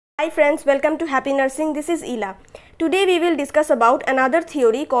Hi friends, welcome to Happy Nursing. This is Ela. Today we will discuss about another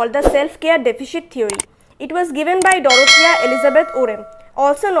theory called the self-care deficit theory. It was given by Dorothea Orem,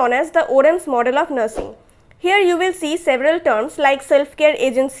 also known as the Orem's model of nursing. Here you will see several terms like self-care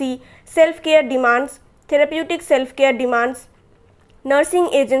agency, self-care demands, therapeutic self-care demands, nursing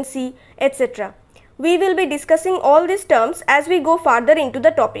agency, etc. We will be discussing all these terms as we go further into the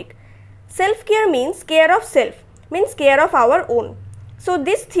topic. Self-care means care of self, means care of our own. So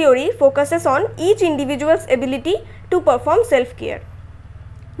this theory focuses on each individual's ability to perform self-care.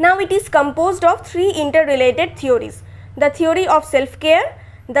 Now it is composed of three interrelated theories: the theory of self-care,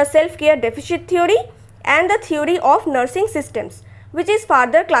 the self-care deficit theory, and the theory of nursing systems, which is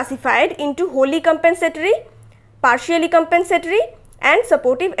further classified into wholly compensatory, partially compensatory, and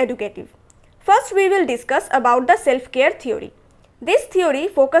supportive educative. First we will discuss about the self-care theory. This theory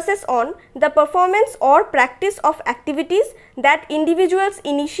focuses on the performance or practice of activities that individuals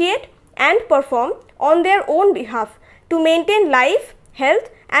initiate and perform on their own behalf to maintain life,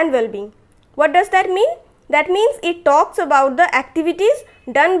 health and well-being. What does that mean? That means it talks about the activities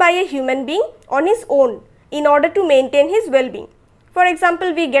done by a human being on his own in order to maintain his well-being. For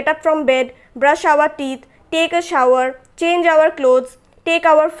example, we get up from bed, brush our teeth, take a shower, change our clothes, take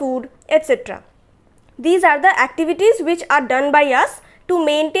our food, etc. These are the activities which are done by us to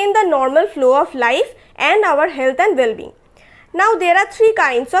maintain the normal flow of life and our health and well-being. Now there are three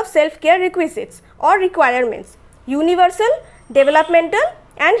kinds of self-care requisites or requirements: universal, developmental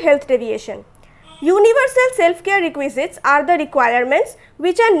and health deviation. Universal self-care requisites are the requirements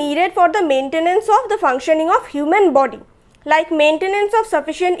which are needed for the maintenance of the functioning of human body, like maintenance of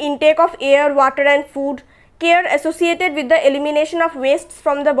sufficient intake of air, water and food, care associated with the elimination of wastes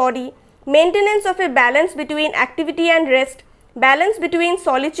from the body, maintenance of a balance between activity and rest, balance between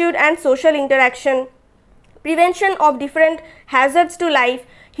solitude and social interaction, prevention of different hazards to life,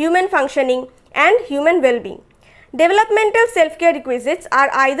 human functioning and human well-being. Developmental self-care requisites are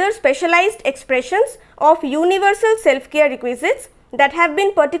either specialized expressions of universal self-care requisites that have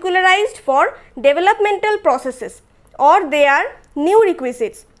been particularized for developmental processes, or they are new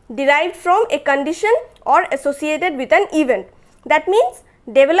requisites derived from a condition or associated with an event. That means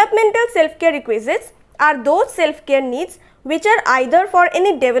developmental self-care requisites are those self-care needs which are either for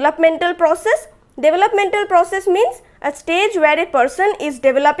any developmental process. Developmental process means a stage where a person is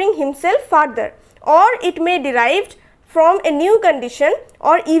developing himself further, or it may derive from a new condition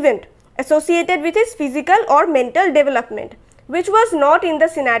or event associated with his physical or mental development, which was not in the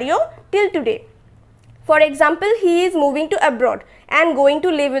scenario till today. For example, he is moving to abroad and going to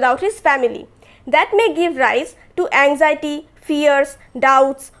live without his family. That may give rise to anxiety, fears,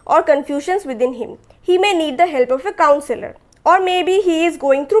 doubts or confusions within him. He may need the help of a counselor, or maybe he is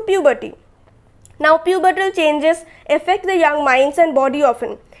going through puberty. Now pubertal changes affect the young minds and body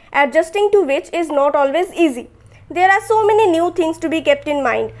often, adjusting to which is not always easy. There are so many new things to be kept in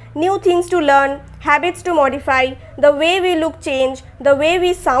mind, new things to learn, habits to modify, the way we look change, the way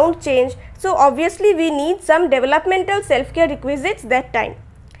we sound change. So obviously we need some developmental self-care requisites that time.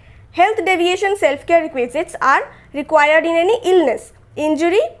 Health deviation self-care requisites are required in any illness,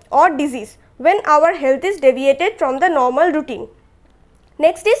 injury or disease when our health is deviated from the normal routine.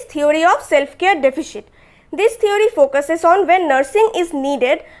 Next is theory of self-care deficit. This theory focuses on when nursing is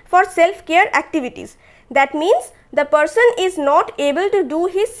needed for self-care activities. That means the person is not able to do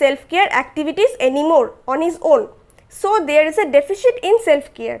his self-care activities anymore on his own. So there is a deficit in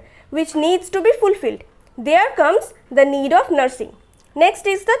self-care which needs to be fulfilled. There comes the need of nursing. Next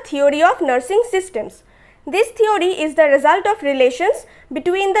is the theory of nursing systems. This theory is the result of relations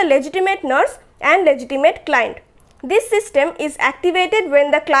between the legitimate nurse and legitimate client. This system is activated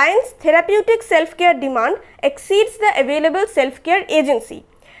when the client's therapeutic self-care demand exceeds the available self-care agency.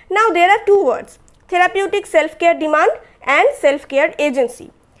 Now there are two words: therapeutic self-care demand and self-care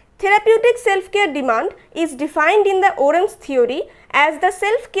agency. Therapeutic self-care demand is defined in the Orem's theory as the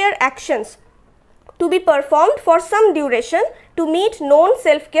self-care actions to be performed for some duration to meet known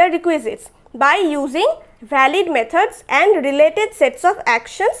self-care requisites by using valid methods and related sets of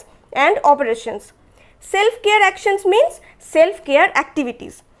actions and operations. Self-care actions means self-care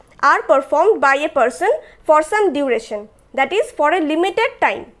activities are performed by a person for some duration, that is for a limited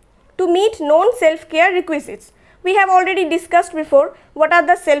time, to meet known self-care requisites. We have already discussed before what are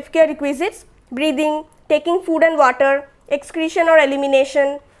the self-care requisites: breathing, taking food and water, excretion or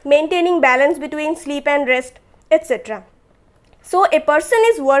elimination, maintaining balance between sleep and rest, etc. So a person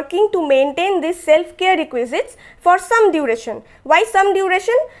is working to maintain these self-care requisites for some duration. Why some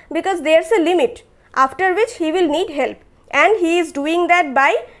duration? Because there is a limit after which he will need help, and he is doing that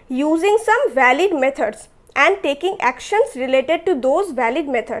by using some valid methods and taking actions related to those valid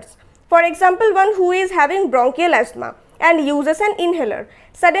methods. For example, one who is having bronchial asthma and uses an inhaler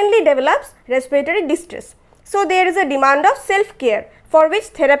suddenly develops respiratory distress. So, there is a demand of self-care for which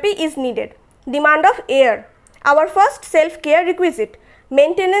therapy is needed. Demand of air. Our first self-care requisite,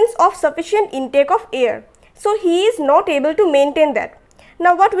 maintenance of sufficient intake of air. So, he is not able to maintain that.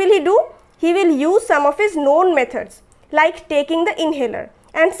 Now, what will he do? He will use some of his known methods like taking the inhaler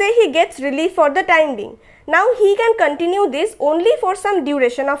and say he gets relief for the time being. Now, he can continue this only for some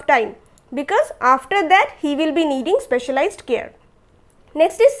duration of time, because after that he will be needing specialized care.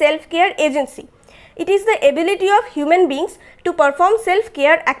 Next is self-care agency. It is the ability of human beings to perform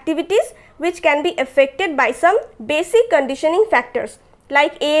self-care activities which can be affected by some basic conditioning factors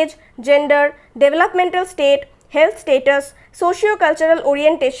like age, gender, developmental state, health status, socio-cultural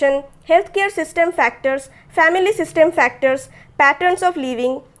orientation, healthcare system factors, family system factors, patterns of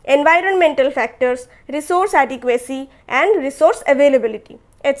living, environmental factors, resource adequacy and resource availability,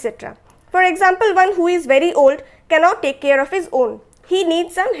 etc. For example, one who is very old cannot take care of his own. He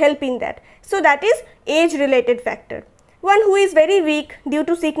needs some help in that. So, that is age related factor. One who is very weak due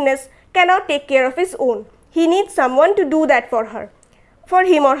to sickness cannot take care of his own. He needs someone to do that for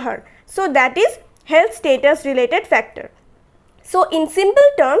him or her. So, that is health status related factor. So, in simple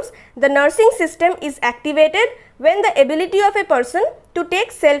terms, the nursing system is activated when the ability of a person to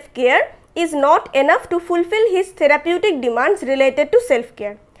take self-care is not enough to fulfill his therapeutic demands related to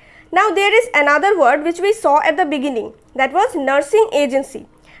self-care. Now, there is another word which we saw at the beginning, that was nursing agency.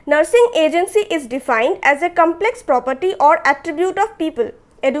 Nursing agency is defined as a complex property or attribute of people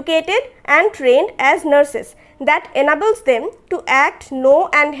educated and trained as nurses that enables them to act, know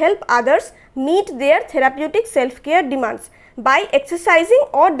and help others meet their therapeutic self-care demands by exercising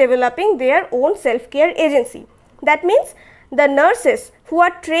or developing their own self-care agency. That means the nurses who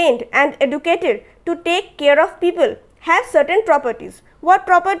are trained and educated to take care of people have certain properties. What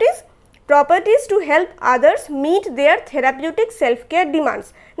properties? Properties to help others meet their therapeutic self-care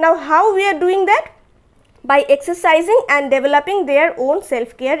demands. Now, how we are doing that? By exercising and developing their own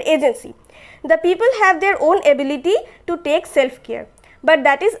self-care agency. The people have their own ability to take self-care, but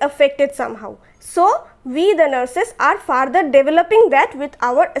that is affected somehow. So, we the nurses are further developing that with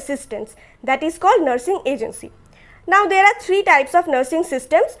our assistance. That is called nursing agency. Now, there are three types of nursing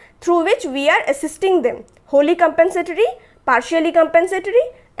systems through which we are assisting them: wholly compensatory, partially compensatory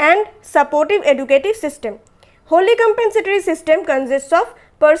and supportive educative system. Wholly compensatory system consists of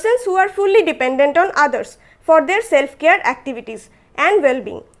persons who are fully dependent on others for their self-care activities and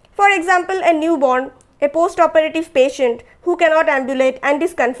well-being. For example, a newborn, a post-operative patient who cannot ambulate and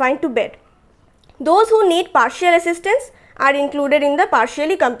is confined to bed. Those who need partial assistance are included in the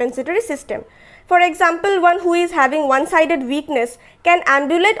partially compensatory system. For example, one who is having one-sided weakness can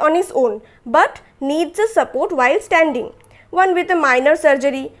ambulate on his own but needs a support while standing. One with a minor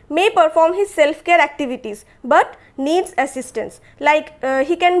surgery may perform his self-care activities but needs assistance, like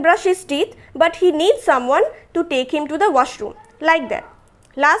he can brush his teeth but he needs someone to take him to the washroom, like that.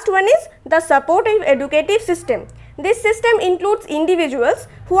 Last one is the supportive educative system. This system includes individuals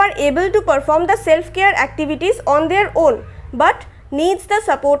who are able to perform the self-care activities on their own but needs the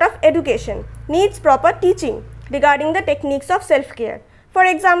support of education, needs proper teaching regarding the techniques of self-care. For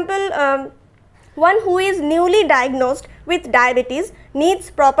example, one who is newly diagnosed with diabetes needs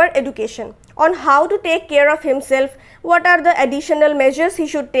proper education on how to take care of himself, what are the additional measures he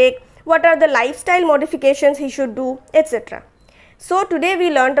should take, what are the lifestyle modifications he should do, etc. So, today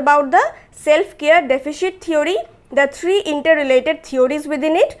we learnt about the self-care deficit theory, the three interrelated theories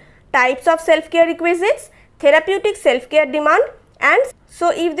within it, types of self-care requisites, therapeutic self-care demand, and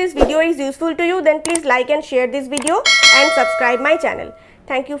so if this video is useful to you, then please like and share this video and subscribe my channel.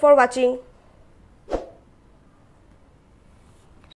 Thank you for watching.